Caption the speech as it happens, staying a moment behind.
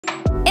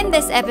In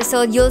this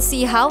episode, you'll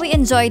see how we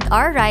enjoyed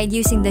our ride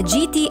using the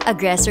GT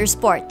Aggressor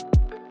Sport.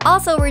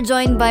 Also, we're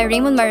joined by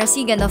Raymund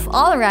Marasigan of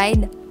All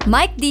Ride,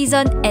 Mike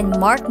Dizon, and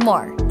Mark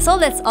Moore. So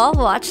let's all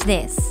watch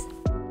this.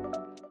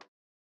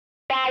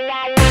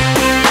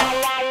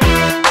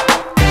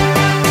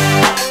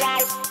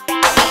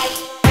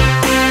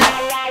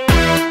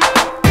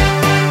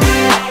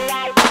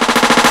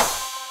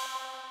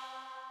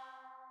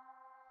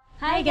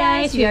 Hi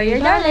guys, we are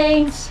your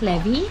darlings,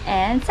 Levi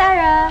and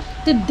Sara.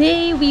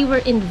 Today we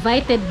were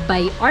invited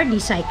by RD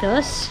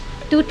Cyclists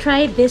to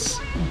try this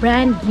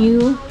brand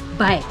new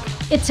bike.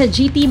 It's a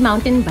GT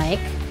mountain bike.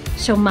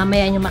 So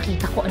mamaya nyo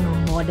makita ko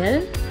anong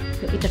model.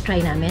 So ito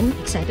try namin.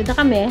 Excited na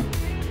kami.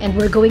 And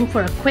we're going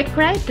for a quick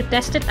ride to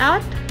test it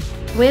out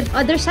with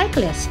other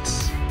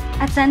cyclists.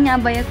 At saan nga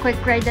ba yung quick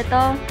ride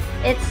ito?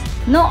 It's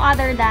no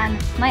other than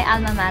my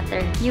alma mater,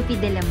 UP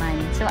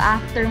Diliman. So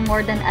after more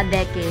than a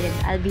decade,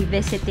 I'll be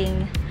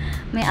visiting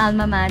my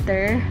alma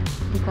mater.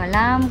 Hindi ko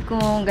alam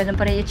kung ganun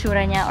pa rin yung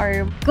itsura niya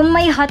or kung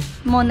may hot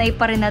monay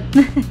pa rin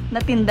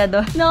natinda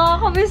doon.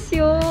 Nakakamiss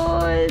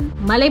yun!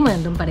 Malay mo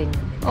nandun pa rin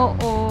yun.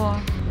 Oo.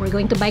 We're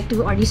going to bike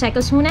to RD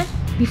Cycles muna.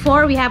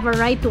 Before we have a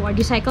ride to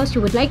RD Cycles,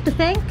 you would like to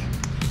thank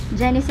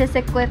Genesis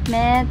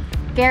Equipment,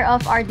 care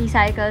of RD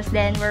Cycles.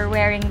 Then we're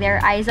wearing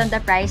their Eyes on the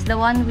Prize, the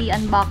one we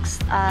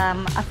unboxed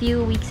a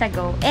few weeks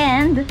ago.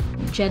 And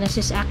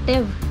Genesis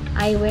Active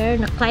eyewear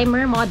na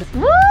climber model.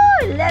 Woo!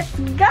 Let's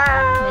go!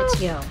 Let's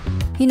go.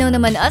 You know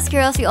naman us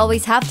girls, we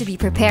always have to be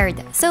prepared.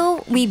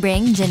 So we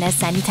bring Gene's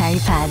sanitary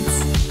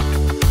pads.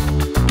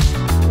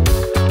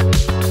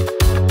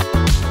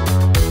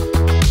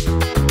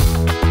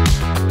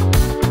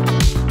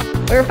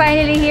 We're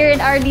finally here in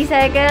RD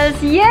Cycles.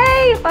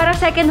 Yay! Parang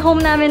second home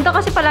namin to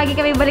kasi palagi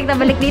kami balik na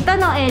balik dito,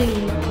 no,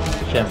 Ellie?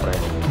 Siyempre.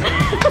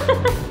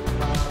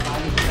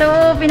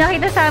 So,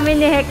 pinakita sa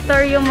amin ni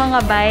Hector yung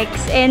mga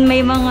bikes and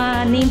may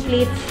mga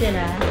nameplates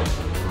sila.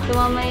 So,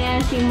 mamaya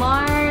si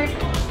Mark,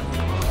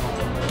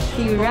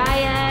 si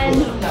Ryan,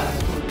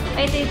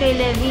 ay, ito kay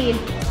Levi.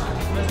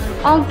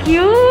 Ang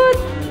cute!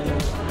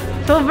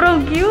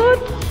 Sobrang cute!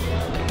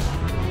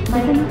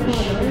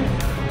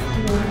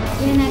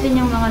 Tignan natin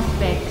yung mga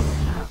specs.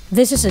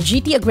 This is a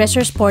GT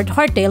Aggressor Sport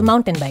hardtail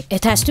mountain bike.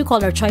 It has two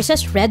color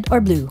choices, red or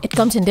blue. It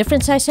comes in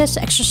different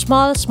sizes, extra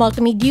small, small to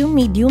medium,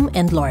 medium,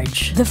 and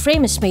large. The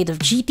frame is made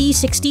of GT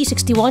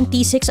 6061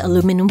 T6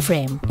 aluminum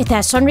frame. It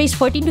has Sunrace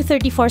 14 to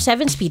 34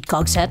 7-speed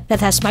cogset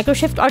that has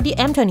Microshift RD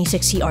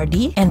M26C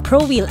RD and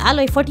Pro Wheel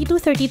Alloy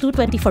 4232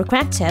 24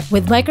 crankset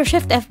with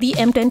Microshift FD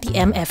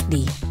M20M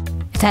FD.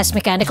 It has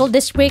mechanical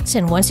disc brakes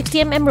and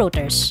 160mm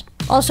rotors.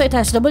 Also, it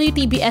has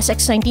WTB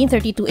SX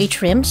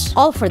 1932H rims,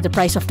 all for the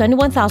price of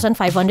 21,500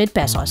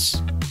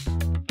 pesos.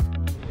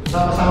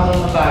 Sama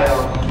mo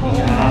tayo.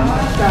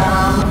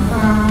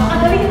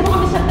 Makadalihin mo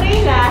kami sa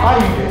trail, ah!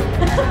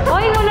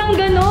 Oy, walang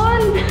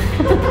ganun!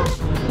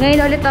 Ngayon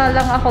ulit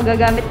lang ako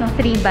gagamit ng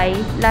 3x.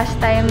 Last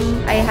time,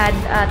 I had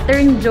a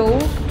Turn Joe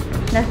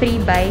na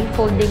 3x,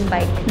 folding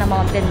bike na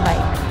mountain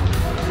bike.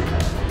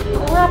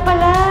 Oo nga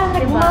pala,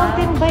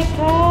 nag-mountain bike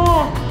ka!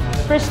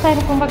 First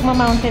time kong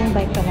magma-mountain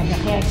bike talaga,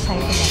 kaya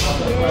excited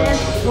ako. Yes!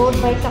 Road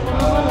bike ako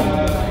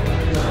naman.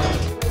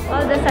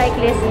 All the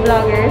cyclist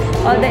vloggers,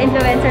 all the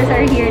influencers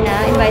are here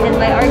na, invited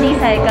by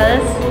RD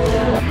Cycles.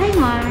 Hi,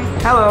 Mark!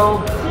 Hello!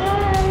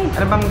 Hi!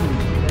 Ano bang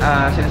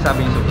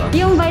sinasabi niyo sa vlog?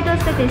 Yung vital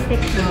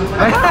statistics mo.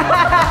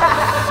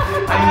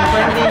 Ay,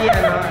 pwede,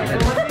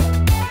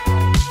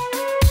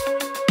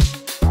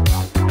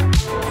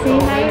 Say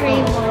hi,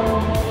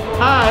 Raymund.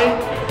 Hi!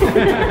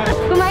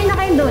 Kumain na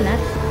kayong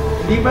donuts?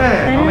 Hindi pa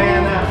eh. Mamaya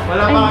na.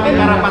 Wala pa kami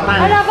karapatan.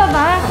 Wala pa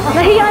ba?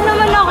 Nahiya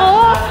naman ako!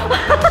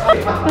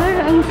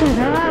 Parang ang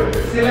sarap.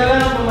 Sila lang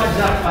ang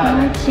pumadyak pa.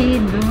 Mochi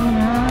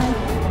donut.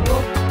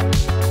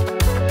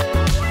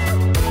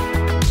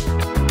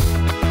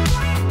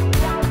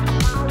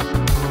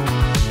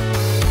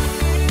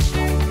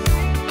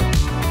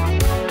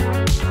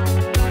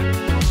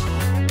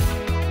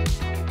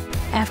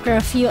 After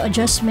a few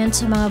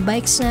adjustments sa mga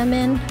bikes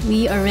namin,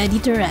 we are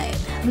ready to ride.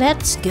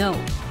 Let's go!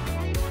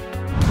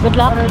 Good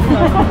luck! Good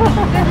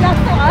luck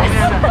to us!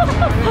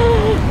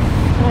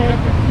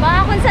 Baka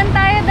kung saan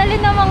tayo dali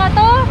ng mga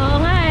to? Oo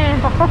nga eh!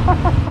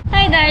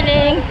 Hi,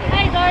 darling!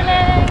 Hi,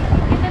 darling!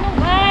 Ganda ng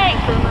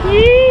bike!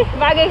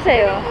 Bagay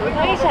sa'yo.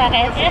 Bagay sa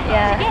akin?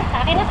 Yeah. Sige,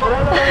 akin na to!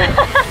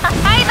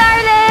 Hi,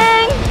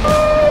 darling!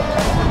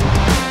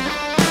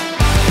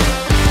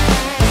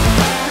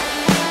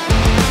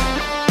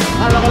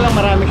 Akala ko lang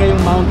marami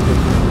kayong mount.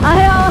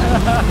 Ayaw!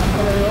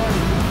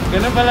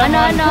 Ganun pala.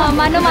 Ano,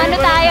 mano-mano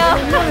tayo.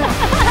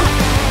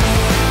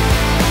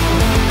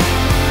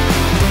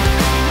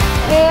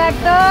 Hey,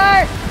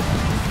 Hector!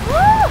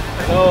 Woo!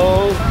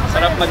 Hello!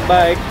 Sarap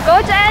mag-bike.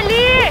 Coach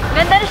Eli!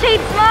 Ganda ng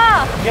shades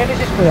mo!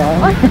 Genesis ko yan.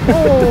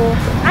 Oh!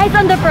 Eyes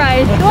on the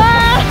prize!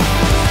 Wow!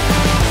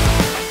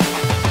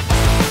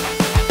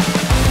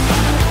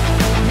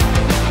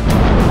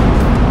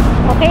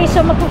 Okay,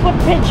 so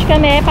magpo-footbridge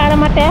kami para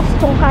matest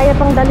kung kaya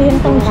pang dalhin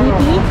tong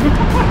GT.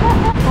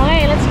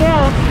 Okay, let's go!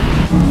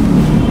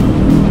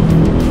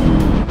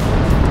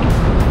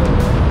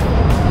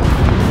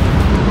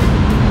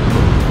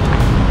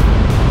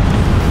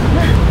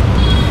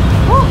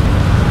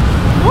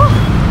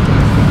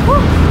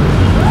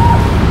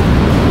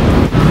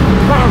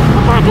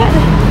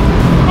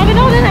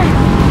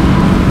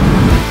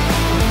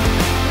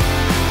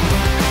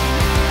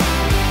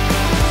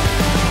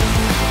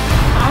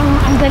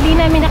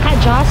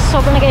 mag-adjust.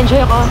 Sobrang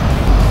nag-enjoy ako.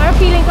 Parang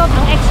feeling ko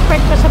ang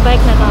expert ko sa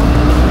bike na to.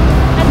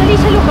 Nadali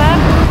sa lugar.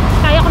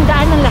 Kaya kong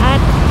daan ng lahat.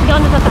 Hindi ako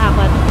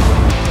natatakot.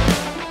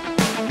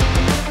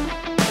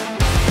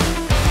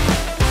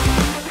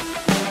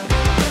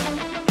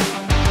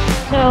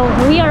 So,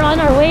 we are on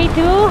our way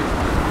to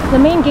the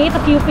main gate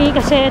of UP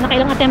kasi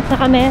nakailang attempt na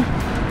kami.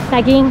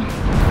 Laging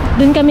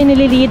dun kami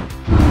nililid.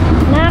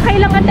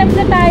 Nakailang attempt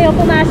na tayo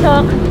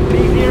pumasok.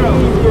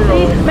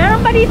 3-0.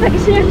 Meron pa dito.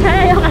 Gisir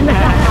tayo.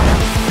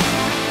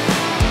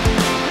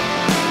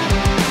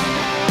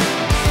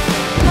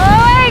 Oh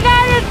my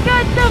God! It's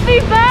good to be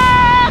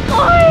back!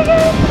 Oh my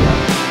God!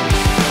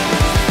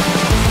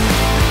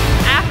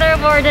 After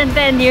more than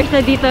 10 years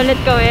na dito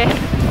ulit ko eh.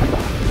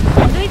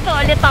 Dito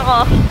ulit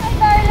ako. Hi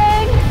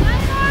darling! Hi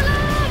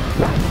darling!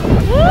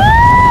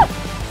 Woo!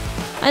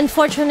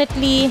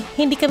 Unfortunately,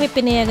 hindi kami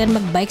pinayagan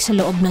magbike sa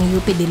loob ng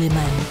UP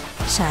Diliman.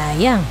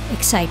 Sayang,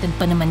 excited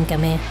pa naman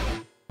kami.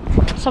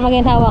 So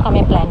maghinhawa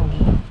kami plan B.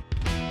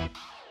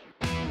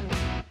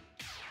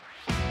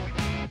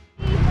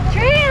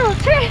 Trail!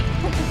 Trail!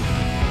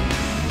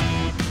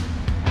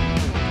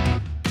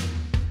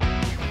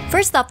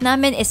 First stop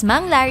namin is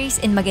Mang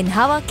Larry's in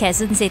Maginhawa,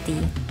 Quezon City.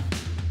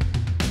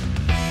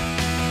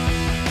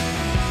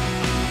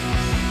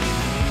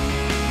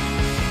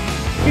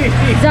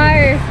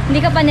 Zar, hindi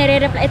ka pa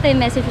nire-reply. Ito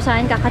yung message ko sa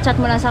akin, kakachat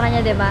mo lang sa kanya,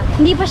 diba?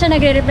 Hindi pa siya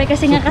nagre-reply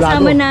kasi nga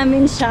kasama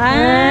namin siya.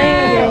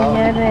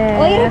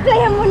 Oy,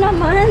 replyan mo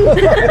naman.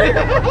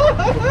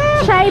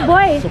 Shy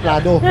boy.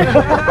 Suplado.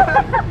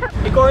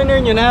 I-corner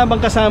nyo na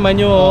habang kasama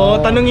nyo.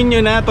 Tanungin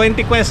nyo na,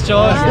 20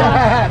 questions.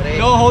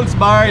 No holds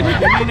barred.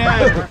 Hindi na.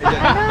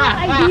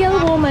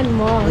 Ideal woman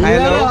mo.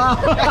 Hello?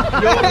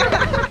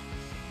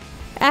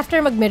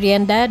 After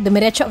magmerienda,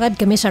 dumiretso agad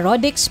kami sa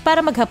Rodix para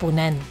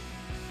maghapunan.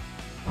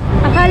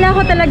 Akala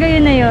ko talaga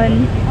yun na yun.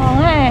 Oo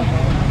nga eh.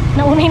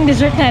 Nauna yung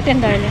dessert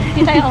natin, darling.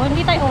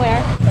 Hindi tayo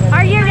aware.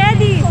 Are you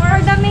ready for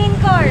the main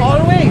course?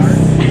 Always.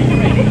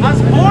 As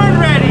born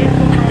ready.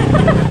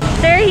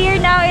 They're here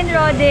now in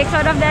Rodix,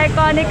 one of the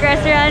iconic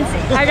restaurants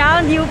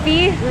around UP,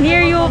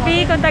 near UP.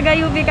 Kung taga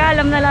UP ka,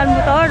 alam na mo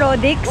to,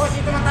 Rodix.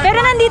 Pero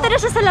nandito na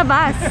siya sa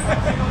labas.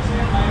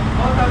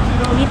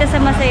 Dito sa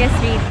Masaya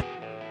Street.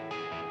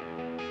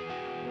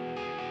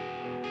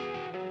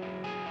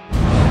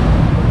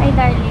 Ay,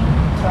 darling.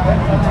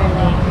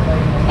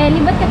 Ellie,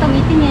 ba't ka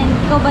tumitingin?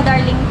 Ikaw ba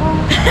darling ko?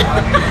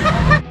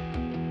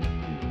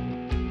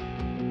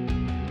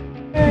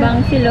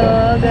 Bang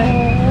silog.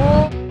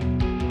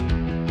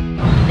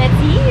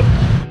 Let's eat!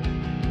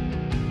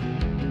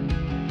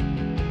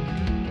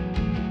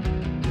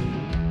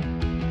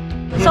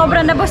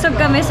 Sobrang nabusog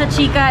kami sa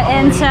chika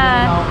and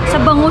sa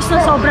bangus na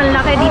sobrang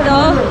laki dito.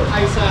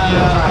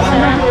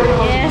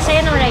 Yes,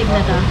 sa'yo ng ride na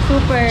to.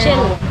 Super.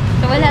 Chill.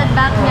 So we'll head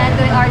back na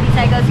to RD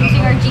Cycles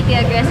using our GT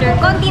Aggressor.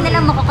 Konti na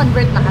lang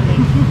makakonvert na kami.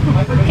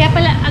 Kaya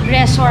pala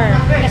aggressor.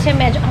 Kasi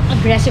medyo ang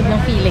aggressive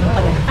ng feeling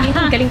pala.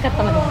 Galing ka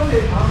talaga.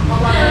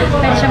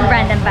 Pwede siyang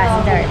brand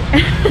ambassador.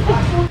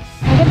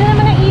 Ang ganda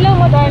naman ang ilaw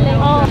mo, darling.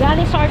 Oh,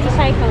 galing sa RD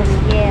Cycles.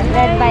 Yeah,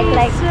 red bike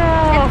like.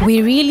 We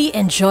really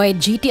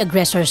enjoyed GT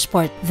Aggressor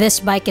Sport. This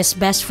bike is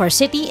best for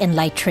city and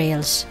light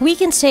trails. We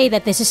can say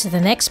that this is the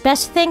next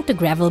best thing to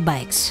gravel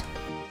bikes.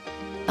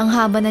 Ang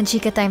haba ng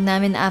chika time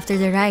namin after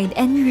the ride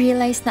and we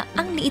realized na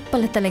ang liit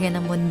pala talaga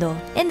ng mundo.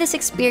 In this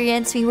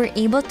experience, we were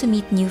able to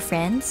meet new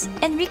friends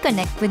and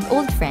reconnect with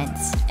old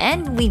friends.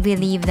 And we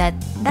believe that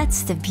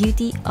that's the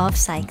beauty of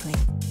cycling.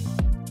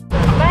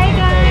 Bye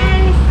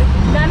guys!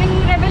 Daming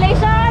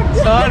revelations!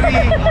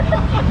 Sorry.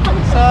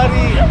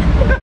 Sorry.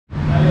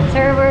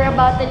 Sir, we're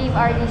about to leave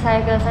RD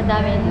Cycles. Ang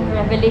daming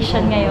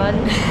revelation ngayon.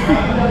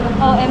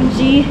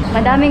 OMG!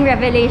 Madaming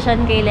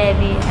revelation kay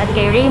Levi at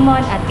kay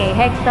Raymund at kay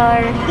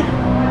Hector.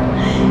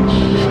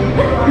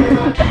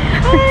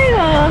 Ay,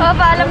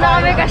 papaalam na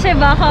kami kasi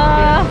baka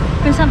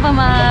kung saan pa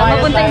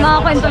mapunta yung mga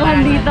kwentuhan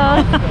dito.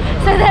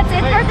 So that's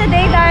it for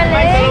today,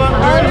 darling.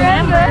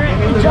 Remember,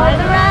 enjoy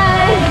the ride!